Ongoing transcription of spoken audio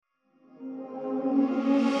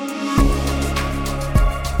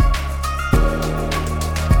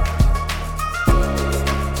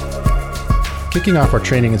Kicking off our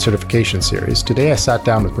training and certification series, today I sat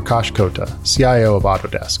down with Prakash Kota, CIO of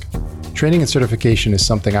Autodesk. Training and certification is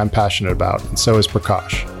something I'm passionate about, and so is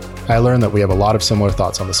Prakash. I learned that we have a lot of similar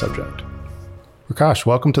thoughts on the subject. Prakash,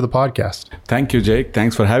 welcome to the podcast. Thank you, Jake.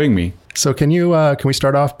 Thanks for having me. So can we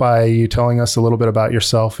start off by you telling us a little bit about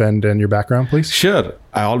yourself and your background, please? Sure.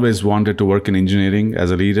 I always wanted to work in engineering as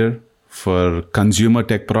a leader for consumer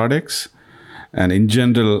tech products. And in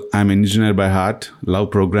general, I'm an engineer by heart, love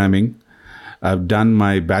programming. I've done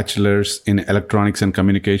my bachelor's in electronics and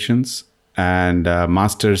communications and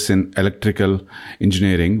master's in electrical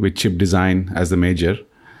engineering with chip design as the major.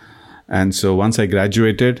 And so once I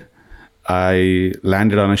graduated, I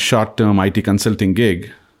landed on a short-term IT consulting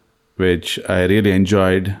gig, which I really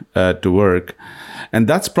enjoyed to work. And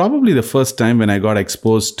that's probably the first time when I got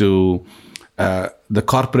exposed to the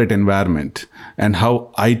corporate environment and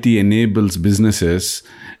how IT enables businesses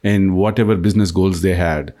in whatever business goals they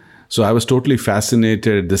had. So I was totally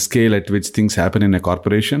fascinated the scale at which things happen in a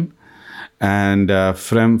corporation. And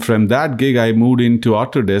from that gig, I moved into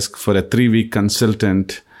Autodesk for a 3-week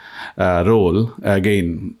consultant role.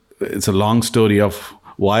 Again, it's a long story of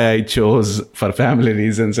why I chose, for family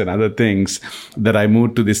reasons and other things, that I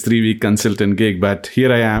moved to this 3-week consultant gig. But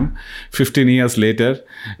here I am, 15 years later,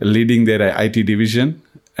 leading their IT division,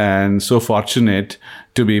 and so fortunate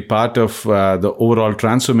to be part of the overall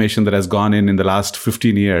transformation that has gone in the last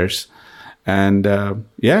 15 years. And now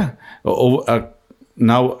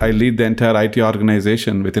I lead the entire IT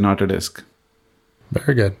organization within Autodesk.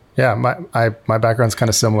 Very good. Yeah, my background's kind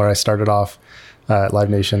of similar. I started off at Live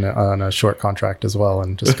Nation on a short contract as well,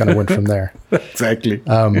 and just kind of went from there. Exactly.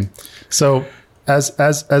 So as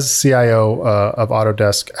CIO of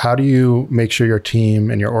Autodesk, how do you make sure your team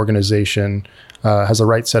and your organization has the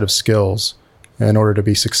right set of skills in order to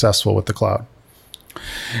be successful with the cloud?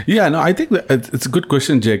 Yeah, no, I think that it's a good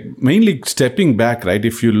question, Jake. Mainly stepping back, right?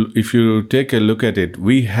 If you take a look at it,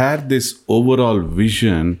 we had this overall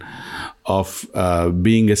vision of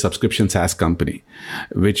being a subscription SaaS company,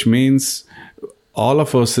 which means all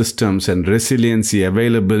of our systems and resiliency,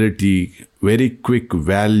 availability, very quick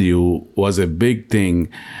value was a big thing,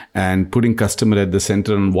 and putting customer at the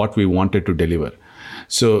center on what we wanted to deliver.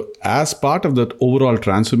 So as part of that overall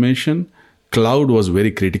transformation, cloud was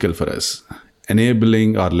very critical for us.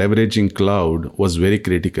 Enabling or leveraging cloud was very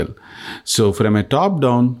critical. So from a top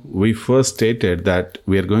down, we first stated that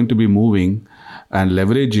we are going to be moving and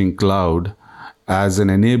leveraging cloud as an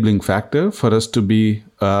enabling factor for us to be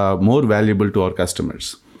more valuable to our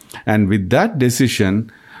customers. And with that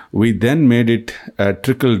decision, we then made it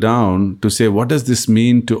trickle down to say, what does this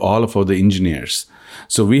mean to all of the engineers?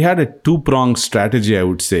 So we had a 2-pronged strategy, I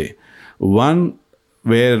would say. One,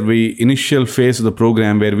 where we initial phase of the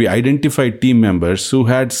program, where we identified team members who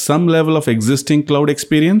had some level of existing cloud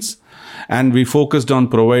experience, and we focused on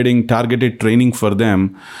providing targeted training for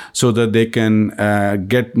them so that they can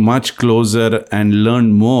get much closer and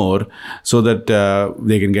learn more, so that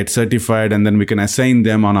they can get certified, and then we can assign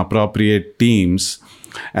them on appropriate teams.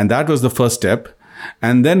 And that was the first step.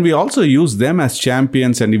 And then we also used them as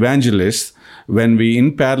champions and evangelists when we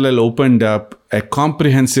in parallel opened up a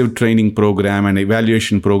comprehensive training program and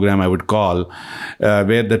evaluation program, I would call,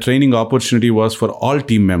 where the training opportunity was for all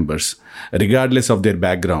team members, regardless of their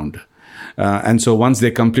background. And so once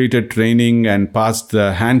they completed training and passed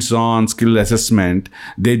the hands-on skill assessment,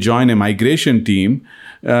 they join a migration team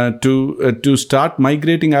to start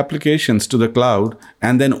migrating applications to the cloud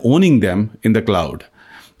and then owning them in the cloud.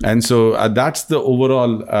 And so that's the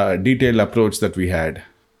overall detailed approach that we had.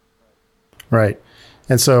 Right.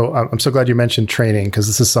 And so I'm so glad you mentioned training, because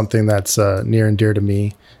this is something that's near and dear to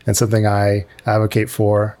me, and something I advocate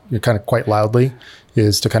for kind of quite loudly,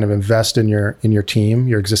 is to kind of invest in your team,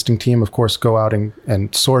 your existing team. Of course, go out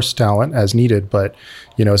and source talent as needed, but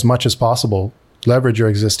as much as possible, leverage your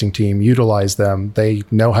existing team, utilize them. They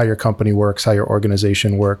know how your company works, how your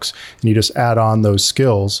organization works, and you just add on those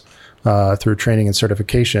skills through training and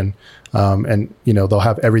certification, and they'll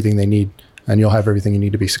have everything they need, and you'll have everything you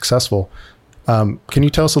need to be successful. Can you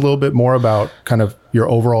tell us a little bit more about kind of your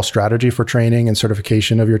overall strategy for training and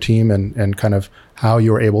certification of your team, and kind of how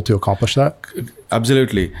you were able to accomplish that?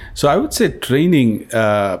 Absolutely. So I would say training,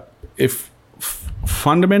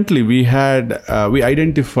 fundamentally we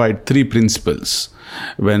identified 3 principles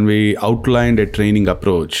when we outlined a training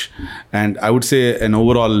approach, and I would say an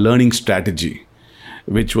overall learning strategy,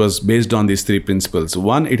 which was based on these 3 principles.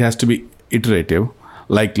 One, it has to be iterative.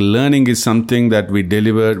 Like learning is something that will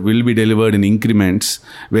be delivered in increments,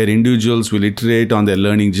 where individuals will iterate on their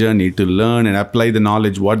learning journey to learn and apply the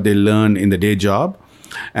knowledge, what they learn in the day job,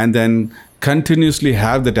 and then continuously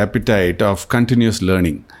have that appetite of continuous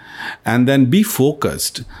learning. and then be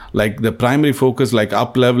focused. Like the primary focus, like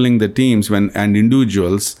up leveling the teams and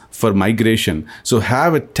individuals for migration. So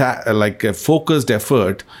have a focused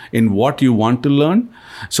effort in what you want to learn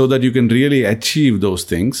so that you can really achieve those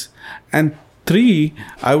things. And 3,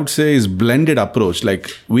 I would say, is blended approach.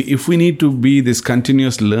 Like if we need to be this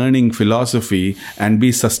continuous learning philosophy and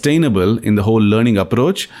be sustainable in the whole learning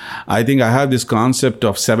approach, I think I have this concept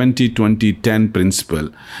of 70-20-10 principle,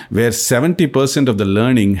 where 70% of the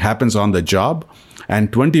learning happens on the job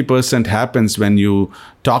and 20% happens when you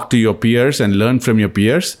talk to your peers and learn from your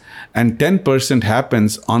peers, and 10%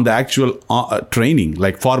 happens on the actual training,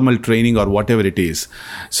 like formal training or whatever it is.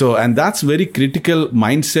 So, and that's very critical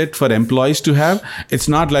mindset for employees to have. It's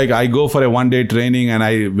not like I go for a one-day training and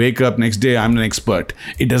I wake up next day, I'm an expert.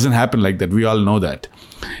 It doesn't happen like that. We all know that.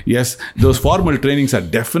 Yes, those formal trainings are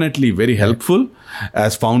definitely very helpful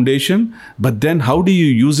as foundation, but then how do you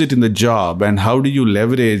use it in the job and how do you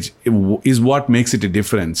leverage is what makes it a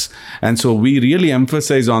difference. And so we really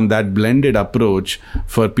emphasize on that blended approach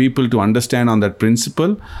for people to understand on that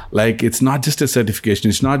principle. Like it's not just a certification,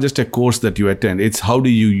 it's not just a course that you attend, it's how do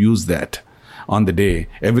you use that on the day.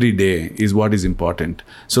 Every day is what is important.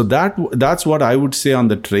 So that's what I would say on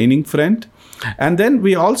the training front. And then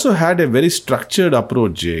we also had a very structured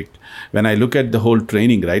approach, Jake, when I look at the whole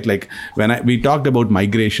training, right? Like we talked about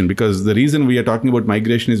migration, because the reason we are talking about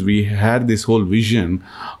migration is we had this whole vision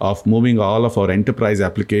of moving all of our enterprise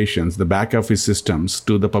applications, the back office systems,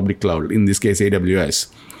 to the public cloud, in this case,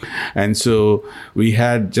 AWS. And so we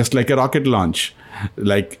had just like a rocket launch,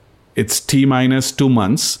 like it's T-minus 2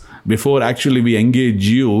 months before actually we engage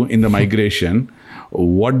you in the migration.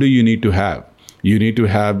 What do you need to have? You need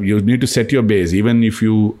to set your base. Even if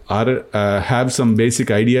you have some basic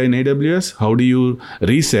idea in AWS, how do you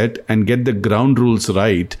reset and get the ground rules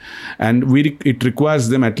right? And it requires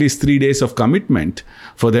them at least 3 days of commitment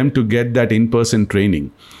for them to get that in-person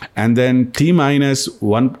training. And then T-minus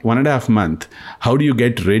 1.5 month, how do you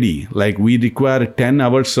get ready? Like we require 10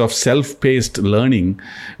 hours of self-paced learning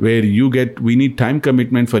where we need time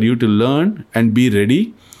commitment for you to learn and be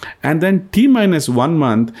ready. And then T-minus 1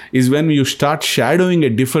 month is when you start shadowing a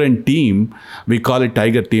different team. We call it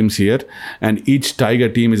Tiger teams here. And each Tiger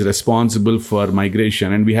team is responsible for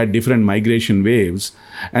migration. And we had different migration waves.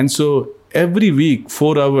 And so every week,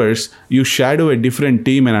 4 hours, you shadow a different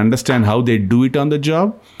team and understand how they do it on the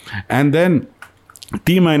job. And then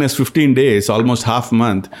T-minus 15 days, almost half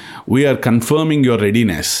month, we are confirming your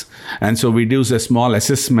readiness. And so we do a small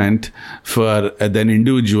assessment for an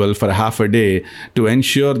individual for half a day to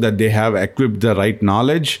ensure that they have equipped the right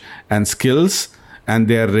knowledge and skills and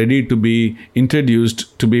they are ready to be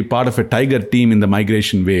introduced to be part of a Tiger team in the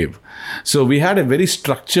migration wave. So we had a very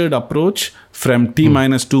structured approach from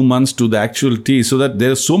T-minus 2 months to the actual T, so that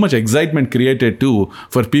there's so much excitement created too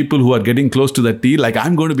for people who are getting close to the T. Like,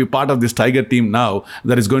 I'm going to be part of this Tiger team now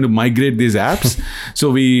that is going to migrate these apps.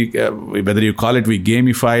 So we, whether you call it we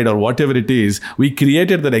gamified or whatever it is, we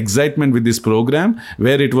created that excitement with this program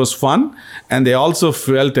where it was fun and they also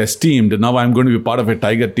felt esteemed. Now I'm going to be part of a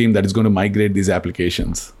Tiger team that is going to migrate these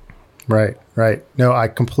applications. Right. No, I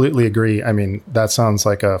completely agree. I mean, that sounds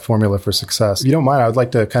like a formula for success. If you don't mind, I would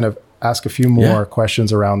like to kind of ask a few more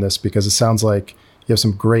questions around this, because it sounds like you have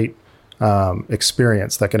some great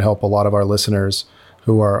experience that can help a lot of our listeners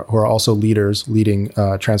who are also leading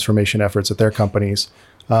transformation efforts at their companies.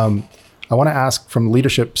 I want to ask, from a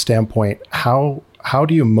leadership standpoint, how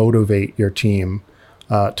do you motivate your team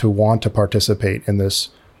to want to participate in this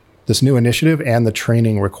new initiative and the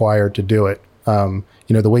training required to do it?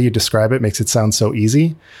 The way you describe it makes it sound so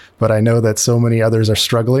easy, but I know that so many others are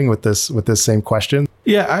struggling with this same question.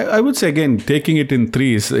 Yeah, I would say, again, taking it in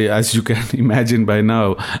threes, as you can imagine by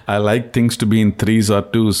now, I like things to be in threes or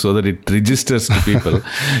twos so that it registers to people.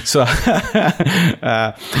 So,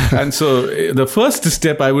 and so the first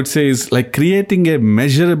step I would say is like creating a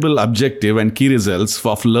measurable objective and key results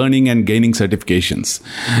of learning and gaining certifications.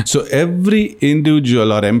 So every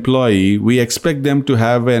individual or employee, we expect them to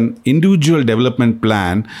have an individual development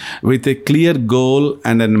plan with a clear goal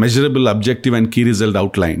and a measurable objective and key result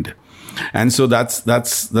outlined. And so that's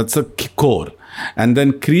a core. And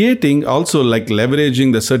then creating also, like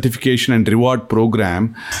leveraging the certification and reward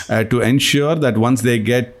program to ensure that once they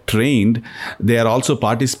get trained, they are also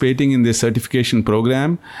participating in the certification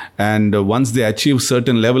program. And once they achieve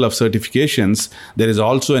certain level of certifications, there is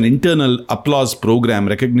also an internal applause program,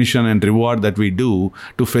 recognition and reward that we do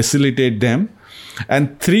to facilitate them.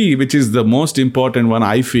 And 3, which is the most important one,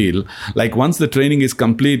 I feel, like once the training is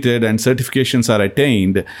completed and certifications are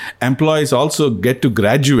attained, employees also get to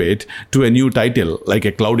graduate to a new title, like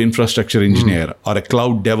a cloud infrastructure engineer or a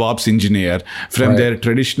cloud DevOps engineer from their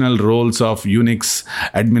traditional roles of Unix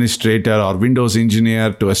administrator or Windows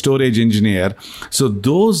engineer to a storage engineer. So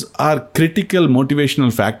those are critical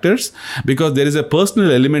motivational factors because there is a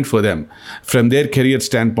personal element for them from their career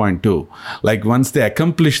standpoint too. Like once they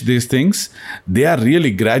accomplish these things, they are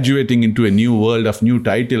really graduating into a new world of new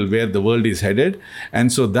title where the world is headed.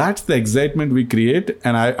 And so that's the excitement we create.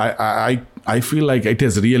 And I feel like it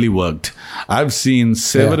has really worked. I've seen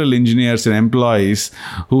several engineers and employees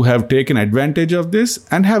who have taken advantage of this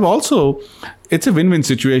and have also, it's a win-win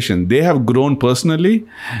situation. They have grown personally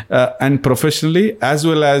and professionally, as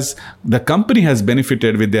well as the company has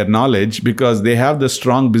benefited with their knowledge because they have the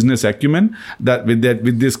strong business acumen that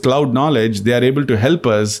with this cloud knowledge, they are able to help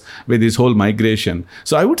us with this whole migration.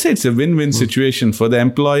 So I would say it's a win-win situation for the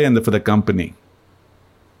employee and for the company.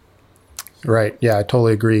 Right. Yeah, I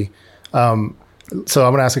totally agree. So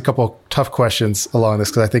I'm going to ask a couple of tough questions along this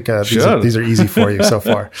because I think these are easy for you so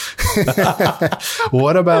far.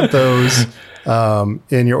 What about those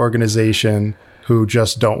in your organization who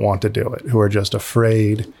just don't want to do it, who are just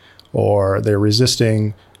afraid or they're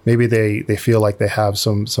resisting? Maybe they feel like they have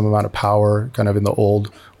some amount of power kind of in the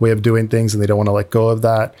old way of doing things and they don't want to let go of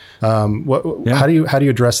that. How do you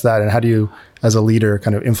address that? And how do you, as a leader,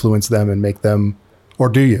 kind of influence them and make them, or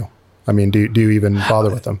do you? I mean, do you even bother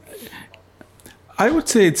with them? I would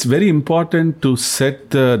say it's very important to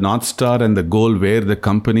set the North Star and the goal where the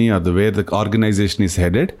company or where the organization is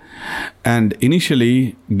headed, and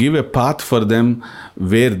initially give a path for them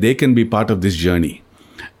where they can be part of this journey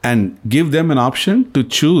and give them an option to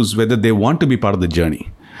choose whether they want to be part of the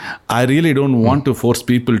journey. I really don't want to force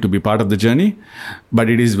people to be part of the journey, but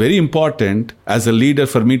it is very important as a leader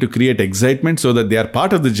for me to create excitement so that they are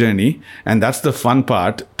part of the journey. And that's the fun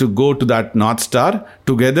part, to go to that North Star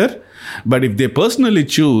together. But if they personally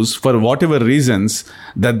choose for whatever reasons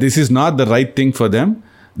that this is not the right thing for them,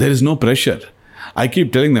 there is no pressure. I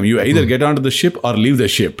keep telling them, you either get onto the ship or leave the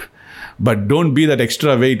ship. But don't be that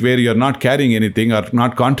extra weight where you're not carrying anything or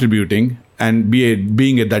not contributing and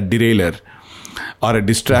being that derailer or a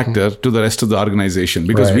distractor to the rest of the organization.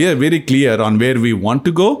 Because we are very clear on where we want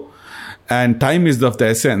to go. And time is of the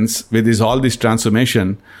essence with all this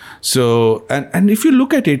transformation. So, and if you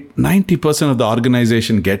look at it, 90% of the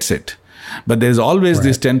organization gets it. But there's always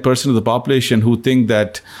this 10% of the population who think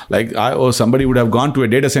that, like, somebody would have gone to a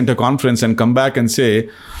data center conference and come back and say,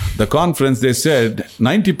 the conference, they said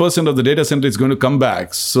 90% of the data center is going to come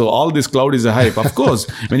back. So all this cloud is a hype. Of course,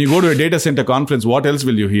 when you go to a data center conference, what else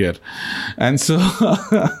will you hear? And so,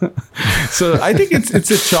 so I think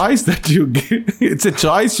it's a choice that you give. It's a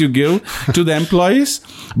choice you give to the employees.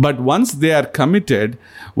 But once they are committed,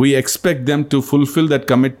 we expect them to fulfill that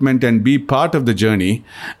commitment and be part of the journey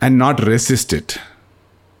and not resist it.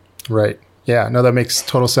 Right. Yeah. No, that makes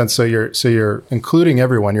total sense. So you're including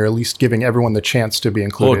everyone. You're at least giving everyone the chance to be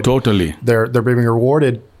included. Oh, totally. They're being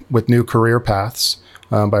rewarded with new career paths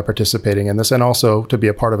by participating in this, and also to be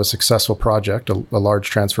a part of a successful project, a large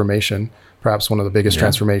transformation, perhaps one of the biggest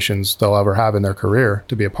transformations they'll ever have in their career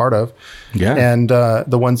to be a part of. Yeah. And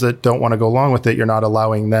the ones that don't want to go along with it, you're not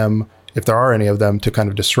allowing them, if there are any of them, to kind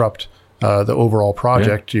of disrupt the overall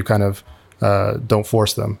project. You kind of don't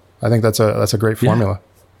force them. I think that's a great formula.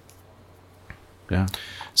 Yeah.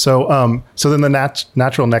 So then the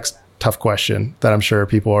natural next tough question that I'm sure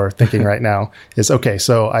people are thinking right now is, okay,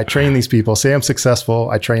 so I train these people, say I'm successful,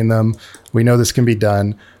 I train them, we know this can be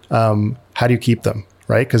done. How do you keep them,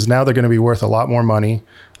 right? Because now they're going to be worth a lot more money,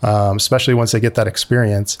 especially once they get that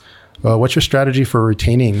experience. What's your strategy for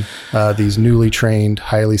retaining these newly trained,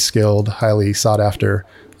 highly skilled, highly sought after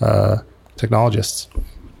technologists?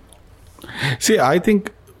 See, I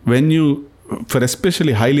think for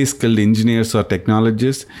especially highly skilled engineers or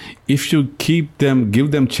technologists, if you give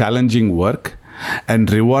them challenging work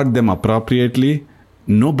and reward them appropriately,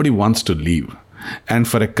 nobody wants to leave. And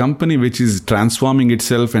for a company which is transforming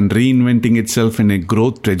itself and reinventing itself in a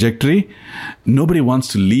growth trajectory, nobody wants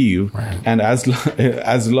to leave. Right. And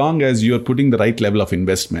as long as you're putting the right level of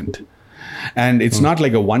investment. And it's not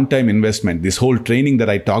like a one-time investment. This whole training that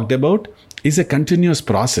I talked about is a continuous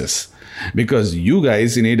process, because you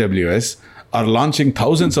guys in AWS are launching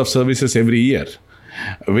thousands of services every year,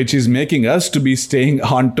 which is making us to be staying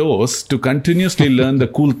on toes to continuously learn the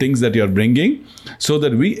cool things that you're bringing so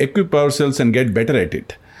that we equip ourselves and get better at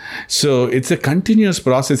it. So it's a continuous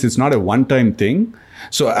process. It's not a one-time thing.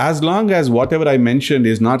 So as long as whatever I mentioned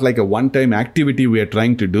is not like a one-time activity we are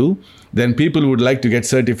trying to do, then people would like to get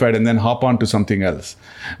certified and then hop on to something else.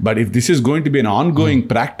 But if this is going to be an ongoing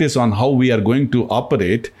practice on how we are going to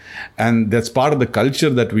operate, and that's part of the culture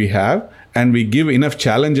that we have, and we give enough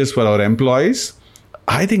challenges for our employees,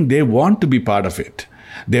 I think they want to be part of it.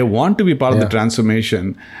 They want to be part of the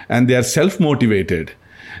transformation, and they are self-motivated.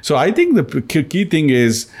 So I think the key thing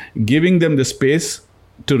is giving them the space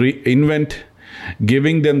to reinvent,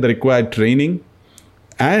 giving them the required training,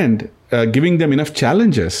 and giving them enough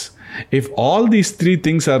challenges. If all these three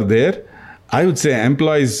things are there, I would say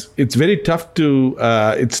employees, it's very tough to,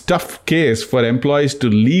 it's tough case for employees to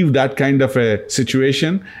leave that kind of a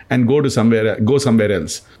situation and go somewhere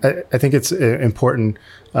else. I think it's important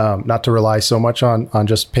not to rely so much on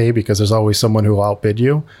just pay, because there's always someone who will outbid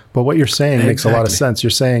you. But what you're saying makes a lot of sense. You're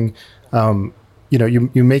saying,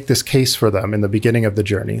 you make this case for them in the beginning of the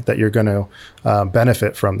journey that you're going to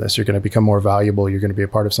benefit from this. You're going to become more valuable. You're going to be a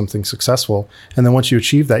part of something successful. And then once you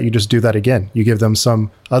achieve that, you just do that again. You give them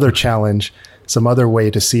some other challenge, some other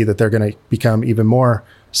way to see that they're going to become even more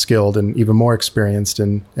skilled and even more experienced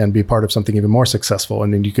and be part of something even more successful.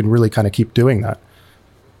 And then you can really kind of keep doing that.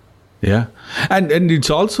 Yeah. And it's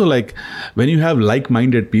also like when you have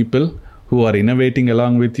like-minded people who are innovating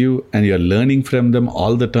along with you and you're learning from them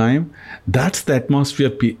all the time, that's the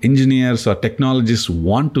atmosphere engineers or technologists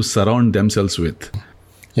want to surround themselves with.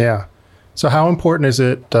 Yeah. So how important is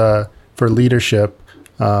it for leadership,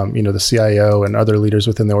 the CIO and other leaders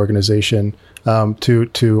within the organization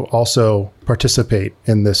to also participate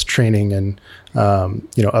in this training and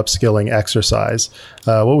upskilling exercise?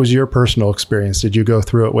 What was your personal experience? Did you go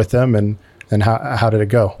through it with them, and how did it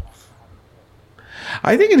go?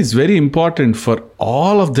 I think it is very important for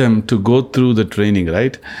all of them to go through the training,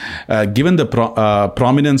 right? Given the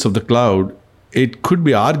prominence of the cloud, it could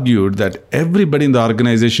be argued that everybody in the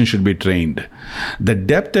organization should be trained. The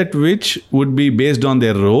depth at which would be based on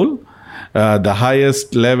their role. The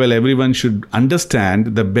highest level, everyone should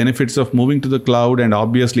understand the benefits of moving to the cloud, and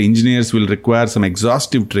obviously engineers will require some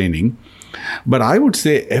exhaustive training. But I would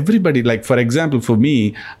say everybody, like for example, for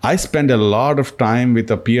me, I spend a lot of time with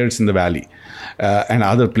the peers in the Valley and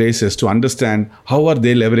other places to understand how are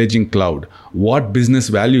they leveraging cloud, what business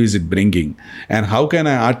value is it bringing, and how can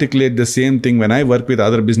I articulate the same thing when I work with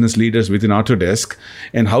other business leaders within Autodesk,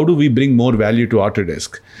 and how do we bring more value to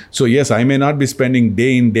Autodesk. So yes, I may not be spending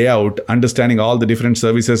day in, day out understanding all the different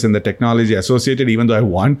services and the technology associated, even though I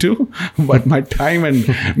want to, but my time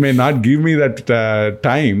may not give me that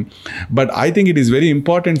time. But I think it is very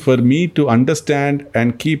important for me to understand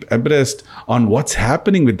and keep abreast on what's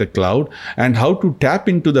happening with the cloud and how to tap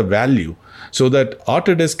into the value so that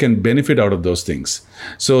Autodesk can benefit out of those things.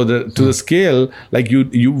 So the scale, like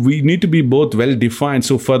we need to be both well defined.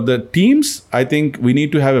 So for the teams, I think we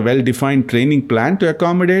need to have a well defined training plan to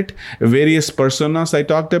accommodate various personas I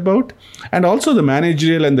talked about, and also the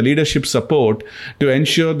managerial and the leadership support to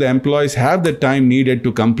ensure the employees have the time needed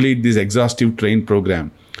to complete this exhaustive train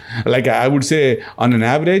program. Like I would say, on an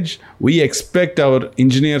average, we expect our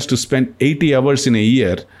engineers to spend 80 hours in a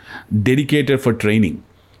year dedicated for training.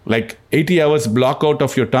 Like 80 hours block out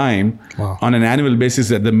of your time on an annual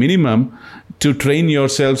basis at the minimum to train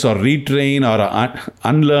yourselves or retrain or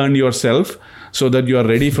unlearn yourself so that you are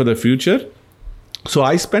ready for the future. So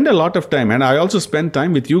I spend a lot of time, and I also spend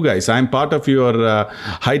time with you guys. I'm part of your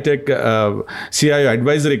high-tech CIO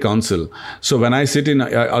advisory council. So when I sit in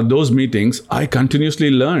those meetings, I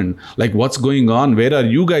continuously learn like what's going on, where are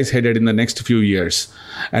you guys headed in the next few years,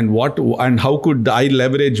 and how could I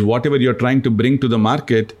leverage whatever you're trying to bring to the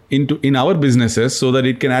market in our businesses so that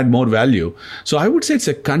it can add more value. So I would say it's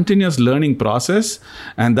a continuous learning process,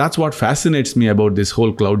 and that's what fascinates me about this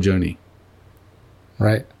whole cloud journey.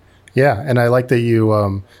 Right. Yeah, and I like that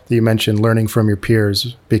you mentioned learning from your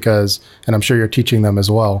peers, because, and I'm sure you're teaching them as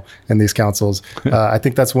well in these councils. I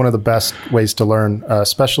think that's one of the best ways to learn,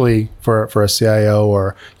 especially for a CIO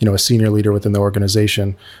or a senior leader within the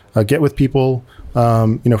organization. Get with people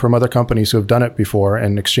from other companies who have done it before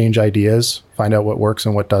and exchange ideas, find out what works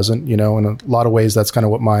and what doesn't. In a lot of ways, that's kind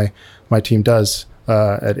of what my team does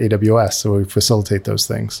at AWS. So we facilitate those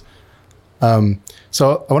things.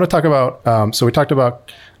 So I want to talk about. So we talked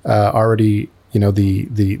about. Already,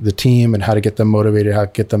 the team and how to get them motivated, how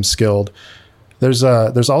to get them skilled. There's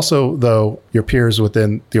also, though, your peers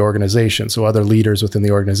within the organization, so other leaders within the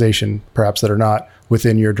organization, perhaps that are not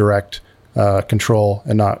within your direct control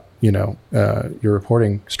and not your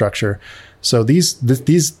reporting structure. So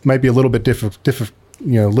these might be a little bit a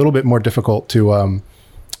little bit more difficult to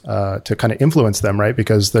to kind of influence them, right?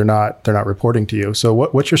 Because they're not reporting to you. So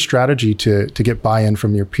what's your strategy to get buy-in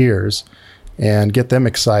from your peers and get them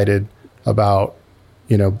excited about,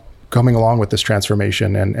 coming along with this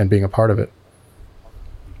transformation and being a part of it?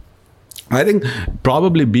 I think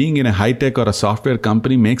probably being in a high tech or a software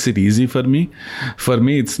company makes it easy for me. For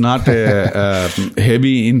me, it's not a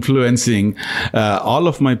heavy influencing. All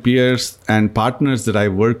of my peers and partners that I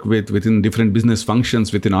work with within different business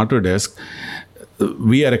functions within Autodesk,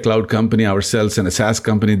 we are a cloud company ourselves and a SaaS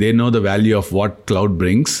company. They know the value of what cloud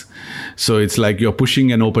brings. So it's like you're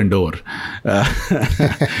pushing an open door.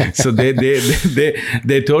 So they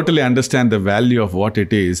totally understand the value of what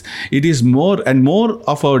it is. It is more and more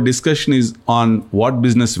of our discussion is on what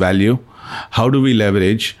business value, how do we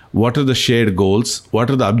leverage, what are the shared goals, what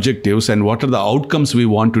are the objectives, and what are the outcomes we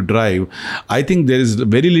want to drive. I think there is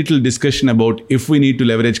very little discussion about if we need to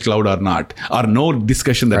leverage cloud or not, or no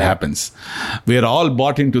discussion that happens. We are all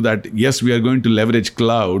bought into that, yes, we are going to leverage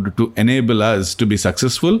cloud to enable us to be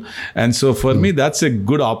successful. And so for me, that's a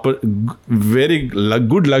very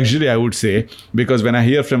good luxury, I would say, because when I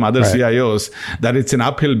hear from other CIOs that it's an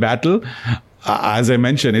uphill battle, as I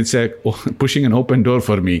mentioned, it's pushing an open door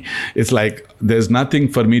for me. It's like there's nothing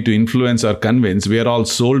for me to influence or convince. We are all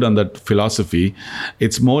sold on that philosophy.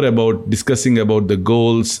 It's more about discussing about the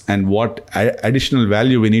goals and what additional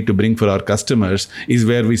value we need to bring for our customers is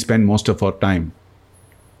where we spend most of our time.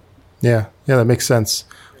 Yeah, that makes sense.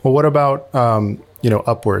 Well, what about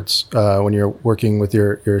upwards when you're working with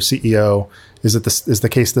your CEO? Is the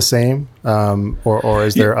case the same, or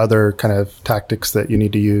is there other kind of tactics that you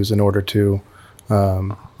need to use in order to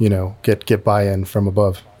get buy-in from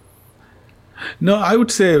above? No, I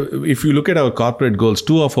would say if you look at our corporate goals,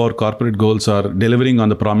 2 of our corporate goals are delivering on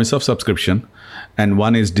the promise of subscription, and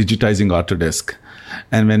one is digitizing Autodesk.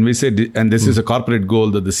 And when we say, and this is a corporate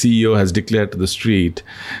goal that the CEO has declared to the street,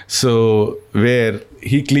 so where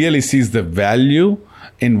he clearly sees the value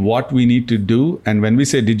in what we need to do. And when we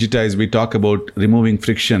say digitize, we talk about removing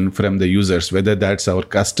friction from the users, whether that's our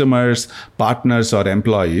customers, partners, or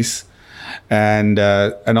employees. And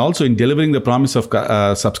also in delivering the promise of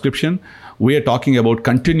subscription, we are talking about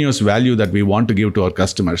continuous value that we want to give to our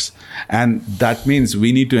customers. And that means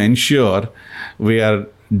we need to ensure we are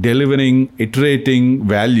delivering, iterating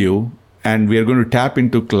value, and we are going to tap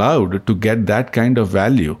into cloud to get that kind of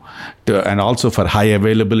value, and also for high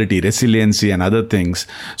availability, resiliency, and other things.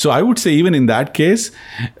 So I would say even in that case,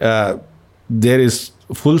 there is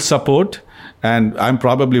full support. And I'm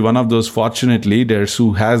probably one of those fortunate leaders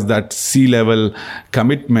who has that C-level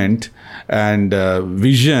commitment and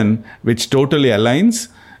vision, which totally aligns.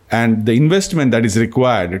 And the investment that is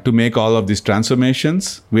required to make all of these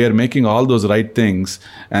transformations, we are making all those right things.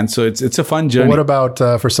 And so it's a fun journey. Well, what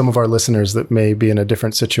about for some of our listeners that may be in a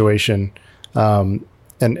different situation? And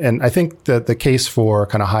I think that the case for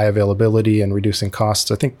kind of high availability and reducing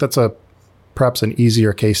costs, I think that's perhaps an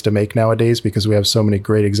easier case to make nowadays because we have so many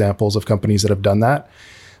great examples of companies that have done that.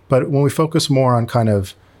 But when we focus more on kind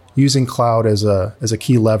of using cloud as a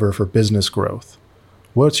key lever for business growth,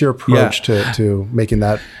 what's your approach to making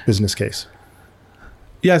that business case?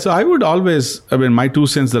 Yeah, so I would always, my 2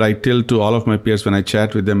 cents that I tell to all of my peers when I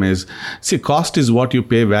chat with them is, see, cost is what you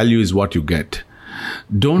pay, value is what you get.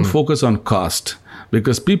 Don't focus on cost,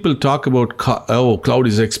 because people talk about, cloud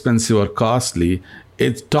is expensive or costly.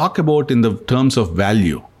 It's talk about in the terms of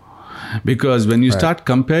value. Because when you start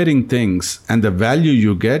comparing things and the value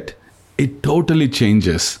you get, it totally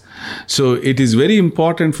changes. So it is very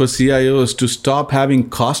important for CIOs to stop having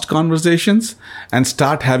cost conversations and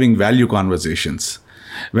start having value conversations.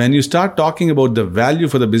 When you start talking about the value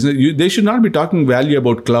for the business, they should not be talking value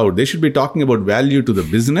about cloud. They should be talking about value to the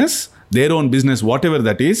business, their own business, whatever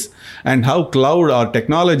that is, and how cloud or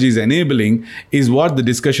technology is enabling is what the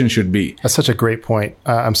discussion should be. That's such a great point.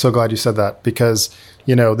 I'm so glad you said that because,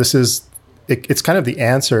 it's kind of the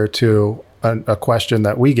answer to a question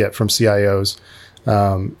that we get from CIOs,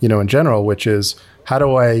 in general, which is how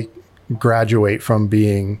do I graduate from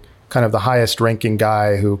being kind of the highest ranking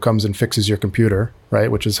guy who comes and fixes your computer, right?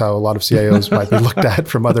 Which is how a lot of CIOs might be looked at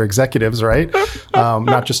from other executives, right?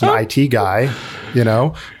 Not just an IT guy,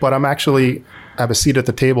 but I have a seat at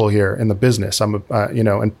the table here in the business.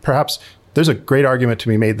 And perhaps there's a great argument to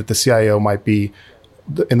be made that the CIO might be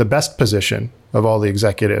in the best position of all the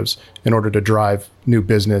executives in order to drive new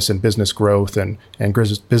business and business growth and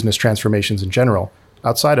business transformations in general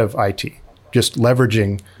outside of IT, just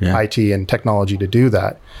leveraging IT and technology to do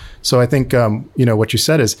that. So I think, what you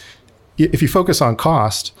said is if you focus on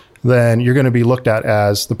cost, then you're going to be looked at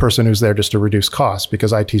as the person who's there just to reduce costs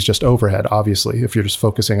because IT is just overhead, obviously, if you're just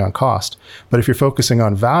focusing on cost. But if you're focusing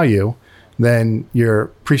on value, then you're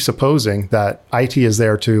presupposing that IT is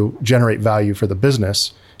there to generate value for the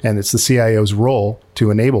business, and it's the CIO's role to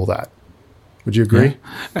enable that. Would you agree?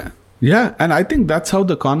 Yeah, and I think that's how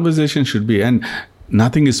the conversation should be. And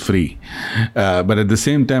nothing is free, but at the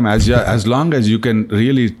same time, as long as you can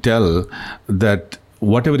really tell that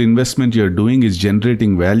whatever investment you're doing is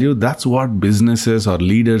generating value, that's what businesses or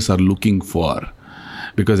leaders are looking for.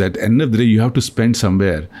 Because at the end of the day, you have to spend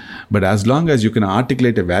somewhere. But as long as you can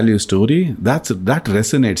articulate a value story, that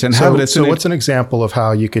resonates. And so what's an example of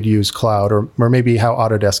how you could use cloud, or maybe how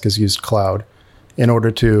Autodesk has used cloud in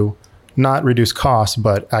order to not reduce costs,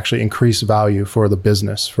 but actually increase value for the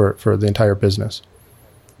business, for the entire business?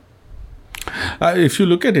 If you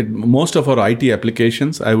look at it, most of our IT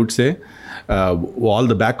applications, I would say, all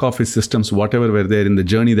the back office systems, whatever were there in the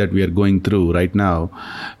journey that we are going through right now,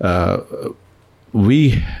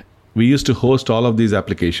 we used to host all of these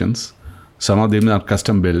applications. Some of them are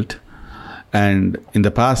custom built. And in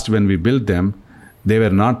the past, when we built them, they were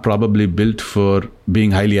not probably built for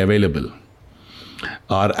being highly available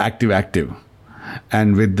or active.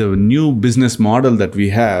 And with the new business model that we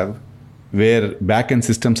have, where backend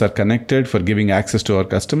systems are connected for giving access to our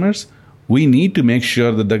customers, we need to make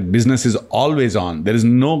sure that the business is always on. There is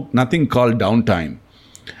nothing called downtime.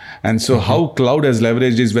 And so how cloud has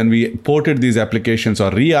leveraged is when we ported these applications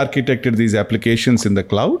or re-architected these applications in the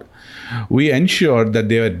cloud, we ensured that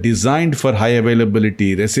they were designed for high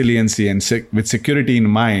availability, resiliency, and with security in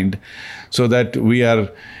mind, so that we are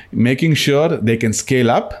making sure they can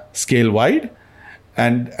scale up, scale wide,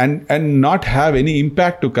 and not have any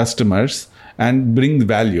impact to customers and bring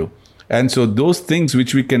value. And so those things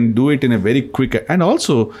which we can do it in a very quick, and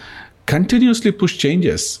also continuously push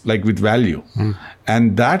changes like with value.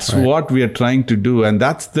 And that's what we are trying to do. And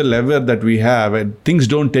that's the lever that we have. And things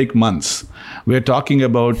don't take months. We're talking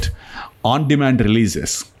about on-demand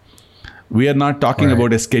releases. We are not talking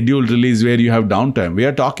about a scheduled release where you have downtime. We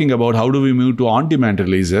are talking about how do we move to on-demand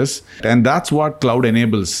releases. And that's what cloud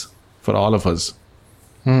enables for all of us.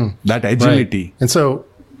 That agility. Right. And so,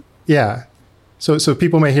 yeah. So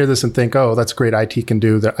people may hear this and think, oh, that's great. IT can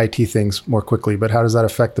do the IT things more quickly, but how does that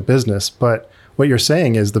affect the business? But what you're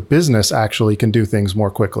saying is the business actually can do things more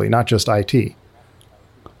quickly, not just IT.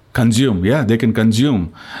 Consume. Yeah, they can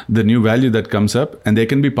consume the new value that comes up, and they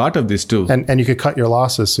can be part of this too. And you could cut your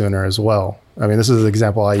losses sooner as well. I mean, this is an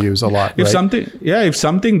example I use a lot. If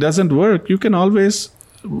something doesn't work, you can always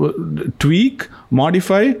tweak,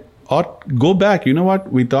 modify, or go back. You know what?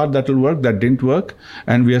 We thought that will work. That didn't work.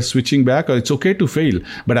 And we are switching back. Or it's okay to fail.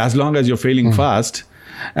 But as long as you're failing fast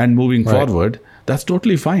and moving forward, that's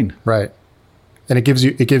totally fine. Right. And it gives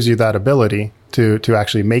you that ability to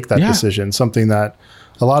actually make that decision, something that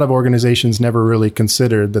a lot of organizations never really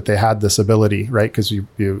considered that they had this ability, right? Because you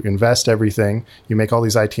invest everything, you make all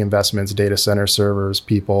these IT investments, data center, servers,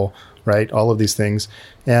 people, right? All of these things.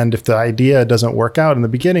 And if the idea doesn't work out in the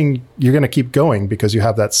beginning, you're going to keep going because you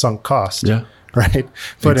have that sunk cost, right?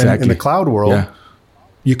 But in the cloud world,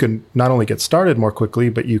 you can not only get started more quickly,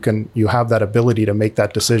 but you have that ability to make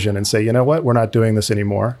that decision and say, you know what, we're not doing this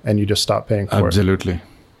anymore. And you just stop paying for it. Absolutely.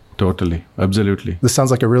 Totally. Absolutely. This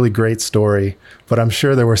sounds like a really great story, but I'm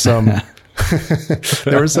sure there were some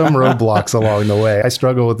roadblocks along the way. I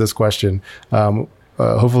struggle with this question.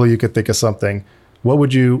 Hopefully you could think of something. What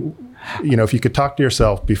would you if you could talk to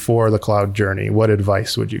yourself before the cloud journey, what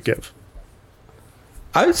advice would you give?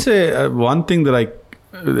 I would say one thing that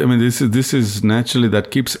this is naturally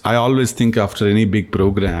that keeps, I always think after any big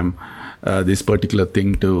program, this particular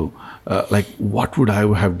thing too, like what would I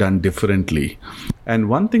have done differently? And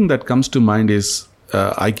one thing that comes to mind is,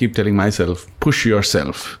 I keep telling myself, push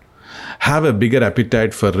yourself, have a bigger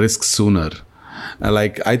appetite for risk sooner.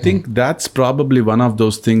 I think that's probably one of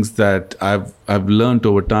those things that I've learned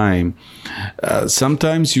over time.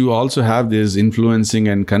 Sometimes you also have this influencing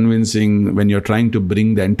and convincing when you're trying to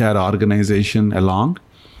bring the entire organization along.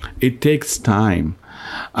 It takes time.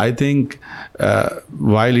 I think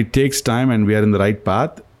while it takes time and we are in the right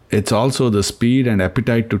path, it's also the speed and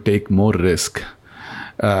appetite to take more risk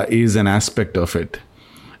is an aspect of it.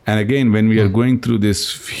 And again, when we are going through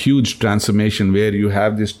this huge transformation where you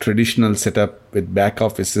have this traditional setup with back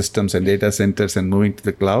office systems and data centers and moving to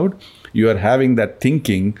the cloud, you are having that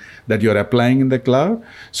thinking that you're applying in the cloud.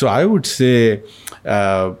 So I would say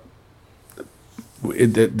I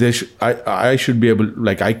should be able,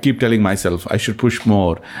 I keep telling myself, I should push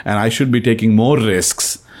more and I should be taking more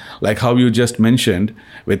risks. Like how you just mentioned,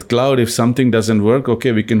 with cloud, if something doesn't work,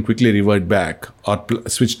 okay, we can quickly revert back or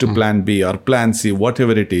switch to plan B or plan C,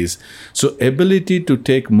 whatever it is. So ability to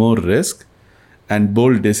take more risk and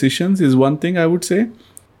bold decisions is one thing I would say.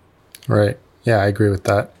 Right. Yeah, I agree with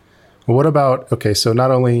that. Well, what about, okay, so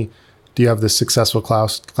not only do you have this successful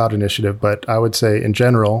cloud initiative, but I would say in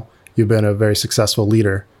general, you've been a very successful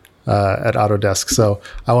leader at Autodesk. So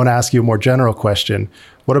I want to ask you a more general question.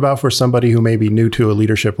 What about for somebody who may be new to a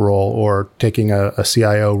leadership role or taking a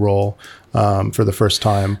CIO role for the first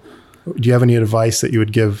time? Do you have any advice that you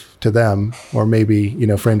would give to them? Or maybe,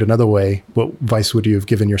 framed another way, what advice would you have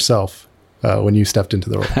given yourself when you stepped into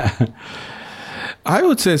the role? I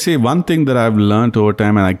would say, one thing that I've learned over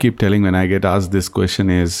time, and I keep telling when I get asked this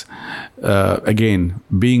question is, again,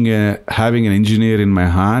 having an engineer in my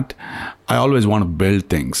heart, I always want to build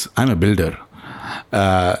things. I'm a builder.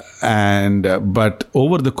 But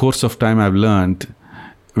over the course of time, I've learned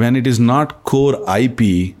when it is not core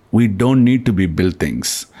IP, we don't need to build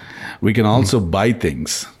things. We can also buy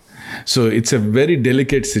things. So it's a very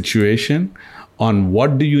delicate situation on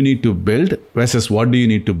what do you need to build versus what do you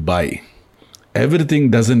need to buy. Everything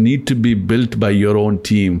doesn't need to be built by your own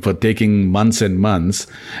team for taking months and months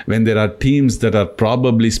when there are teams that are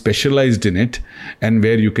probably specialized in it and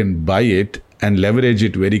where you can buy it and leverage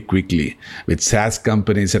it very quickly with SaaS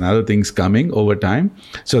companies and other things coming over time.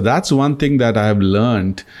 So that's one thing that I have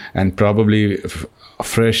learned, and probably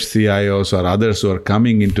fresh CIOs or others who are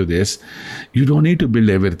coming into this, you don't need to build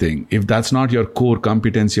everything. If that's not your core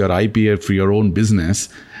competency or IP for your own business,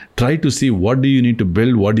 try to see what do you need to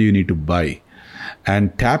build, what do you need to buy.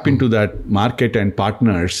 And tap into that market and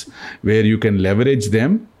partners where you can leverage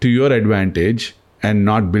them to your advantage and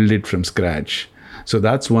not build it from scratch. So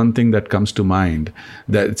that's one thing that comes to mind.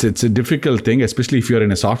 That it's a difficult thing, especially if you're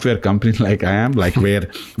in a software company like I am, like where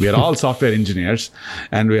we are all software engineers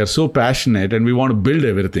and we are so passionate and we want to build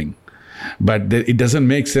everything. But it doesn't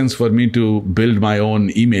make sense for me to build my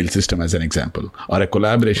own email system as an example, or a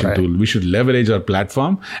collaboration tool. We should leverage our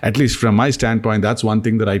platform. At least from my standpoint, that's one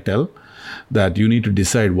thing that I tell, that you need to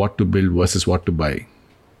decide what to build versus what to buy.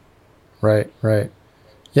 Right.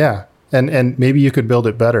 Yeah. And maybe you could build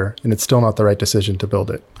it better and it's still not the right decision to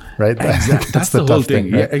build it, right? Exactly. That's the whole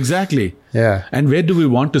thing. Right? Yeah, exactly. Yeah. And where do we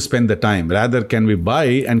want to spend the time? Rather, can we buy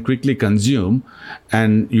and quickly consume,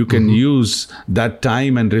 and you can use that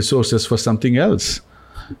time and resources for something else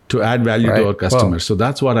to add value to our customers. Well, so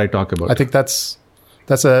that's what I talk about. I think that's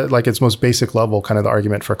like its most basic level, kind of the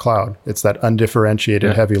argument for cloud. It's that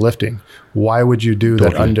undifferentiated heavy lifting. Why would you do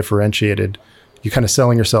that undifferentiated? You're kind of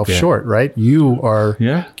selling yourself short, right? You are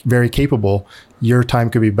very capable. Your time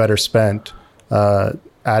could be better spent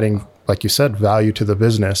adding, like you said, value to the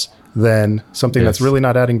business than something that's really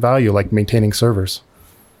not adding value, like maintaining servers.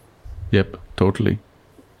 Yep, totally.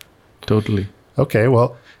 Okay,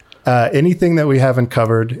 well, anything that we haven't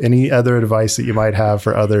covered, any other advice that you might have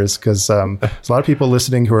for others? Because there's a lot of people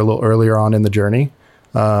listening who are a little earlier on in the journey.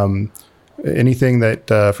 Anything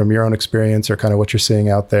that from your own experience or kind of what you're seeing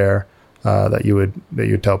out there that you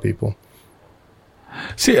would tell people?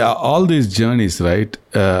 See, all these journeys, right?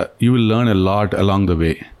 You will learn a lot along the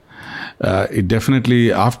way. It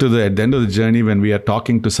definitely, at the end of the journey, when we are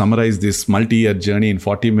talking to summarize this multi-year journey in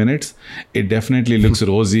 40 minutes, it definitely looks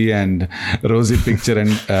rosy picture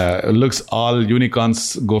and looks all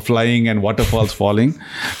unicorns go flying and waterfalls falling.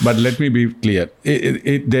 But let me be clear.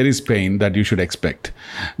 There is pain that you should expect.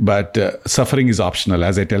 But suffering is optional,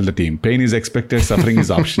 as I tell the team. Pain is expected, suffering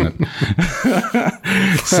is optional.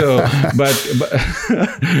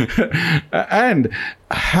 And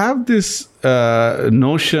have this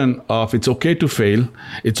notion of it's okay to fail,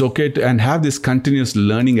 it's okay to, and have this continuous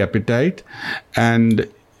learning appetite, and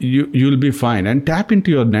you'll be fine. And tap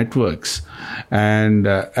into your networks and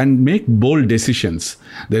make bold decisions.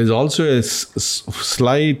 There is also a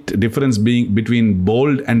slight difference between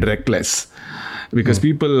bold and reckless. Because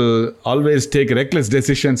people always take reckless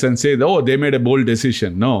decisions and say, oh, they made a bold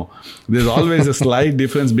decision. No, there's always a slight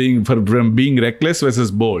difference from being reckless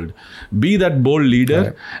versus bold. Be that bold leader.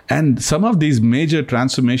 Right. And some of these major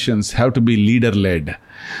transformations have to be leader-led.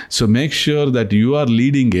 So make sure that you are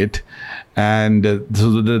leading it, and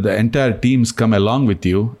so that the entire teams come along with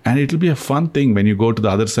you. And it'll be a fun thing when you go to the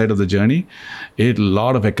other side of the journey. A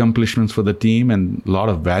lot of accomplishments for the team and a lot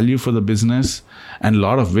of value for the business and a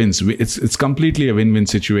lot of wins. It's completely a win-win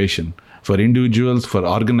situation for individuals, for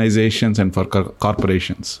organizations, and for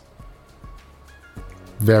corporations.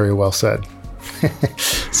 Very well said.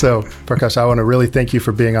 So, Prakash, I want to really thank you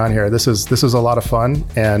for being on here. This is a lot of fun,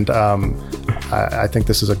 and I think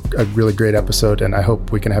this is a really great episode, and I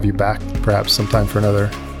hope we can have you back perhaps sometime for another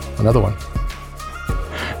one.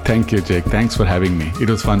 Thank you, Jake. Thanks for having me.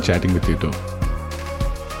 It was fun chatting with you too.